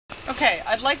Okay,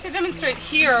 I'd like to demonstrate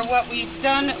here what we've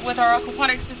done with our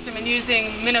aquaponics system in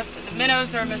using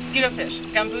minnows or mosquito fish,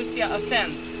 Gambusia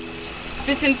offens.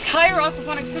 This entire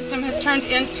aquaponics system has turned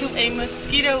into a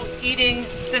mosquito-eating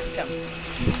system.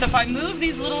 So if I move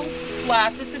these little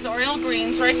flats, this is oriental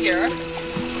greens right here.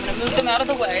 I'm going to move them out of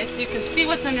the way so you can see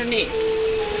what's underneath.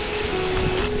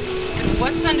 And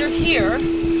what's under here,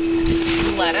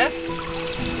 lettuce,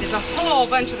 is a whole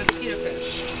bunch of mosquito fish.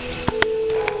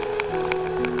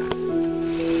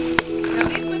 Now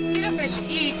these mosquito fish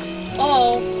eat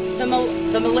all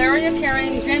the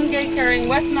malaria-carrying, dengue-carrying,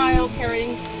 West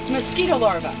Nile-carrying mosquito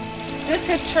larvae. This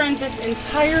has turned this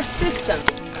entire system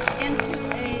into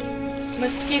a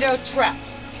mosquito trap.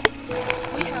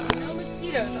 We have no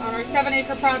mosquitoes on our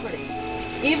 7-acre property,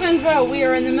 even though we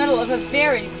are in the middle of a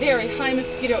very, very high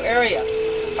mosquito area.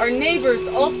 Our neighbors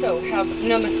also have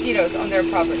no mosquitoes on their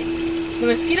property. The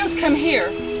mosquitoes come here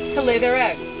to lay their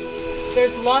eggs.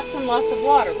 There's lots and lots of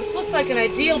water, which looks like an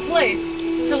ideal place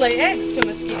to lay eggs to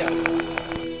mosquitoes.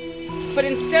 But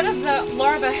instead of the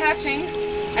larvae hatching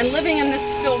and living in this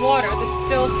still water, this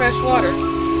still fresh water,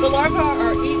 the larvae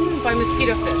are eaten by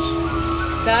mosquito fish.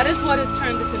 That is what has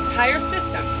turned this entire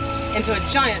system into a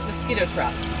giant mosquito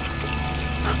trap.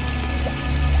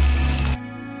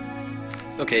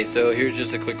 Okay, so here's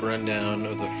just a quick rundown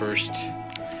of the first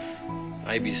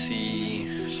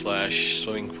IBC /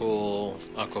 swimming pool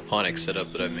aquaponics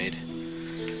setup that I've made.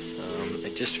 I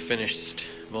just finished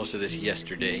most of this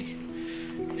yesterday,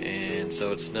 and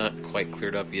so it's not quite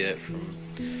cleared up yet from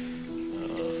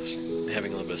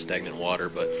having a little bit of stagnant water,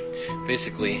 but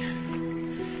basically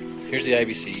here's the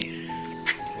IBC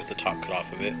with the top cut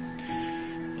off of it.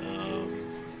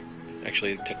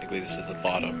 Actually, technically this is the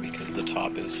bottom because the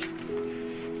top is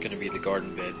going to be the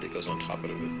garden bed that goes on top of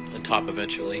it, on top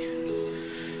eventually.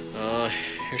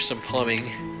 Here's some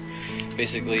plumbing.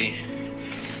 Basically,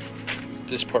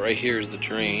 this part right here is the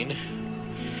drain,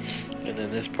 and then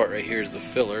this part right here is the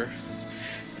filler.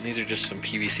 And these are just some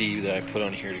PVC that I put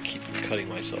on here to keep from cutting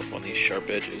myself on these sharp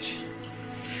edges.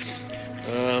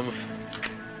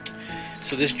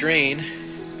 So this drain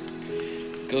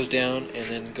goes down and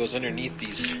then goes underneath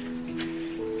these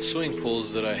swimming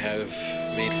pools that I have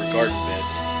made for garden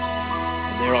beds,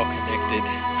 and they're all connected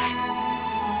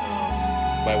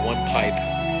by one pipe.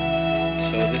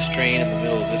 So this drain in the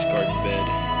middle of this garden bed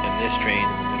and this drain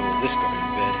in the middle of this garden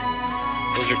bed,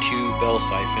 those are two bell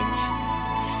siphons,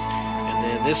 and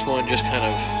then this one just kind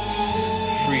of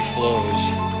free flows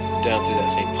down through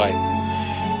that same pipe.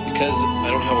 Because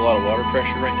I don't have a lot of water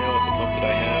pressure right now with the pump that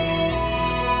I have,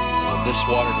 this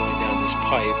water going down this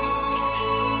pipe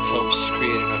helps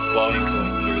create enough volume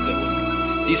going through that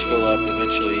when these fill up,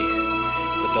 eventually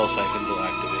the bell siphons will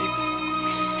activate.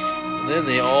 And then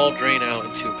they all drain out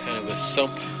into kind of a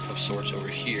sump of sorts over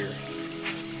here,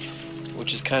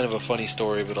 which is kind of a funny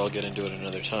story, but I'll get into it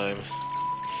another time.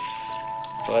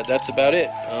 But that's about it.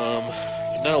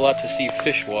 Not a lot to see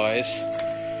fish-wise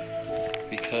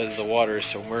because the water is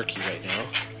so murky right now.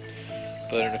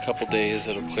 But in a couple days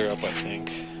it'll clear up, I think,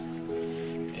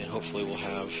 and hopefully we'll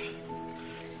have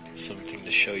something to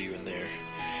show you in there.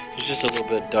 There's just a little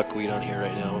bit of duckweed on here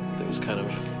right now that was kind of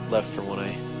left from when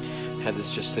I had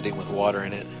this just sitting with water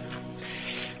in it.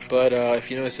 But if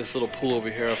you notice this little pool over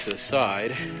here off to the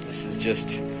side, this is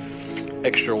just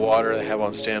extra water I have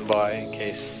on standby in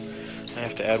case I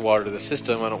have to add water to the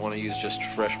system. I don't want to use just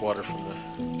fresh water from the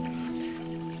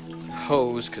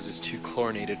hose because it's too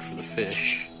chlorinated for the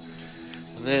fish.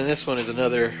 And then this one is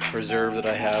another reserve that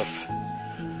I have,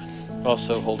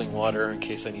 also holding water in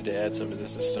case I need to add some to the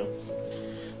system.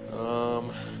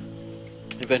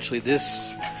 Eventually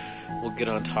this will get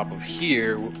on top of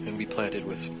here and be planted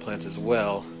with plants as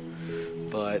well,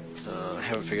 but I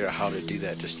haven't figured out how to do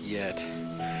that just yet.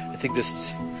 I think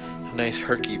this nice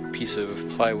herky piece of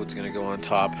plywood is going to go on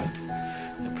top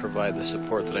and provide the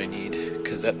support that I need,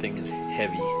 because that thing is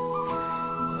heavy,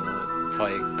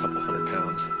 probably a couple 100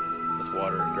 pounds with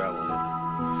water and gravel in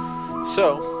it.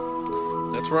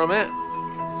 So that's where I'm at.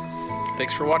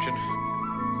 Thanks for watching.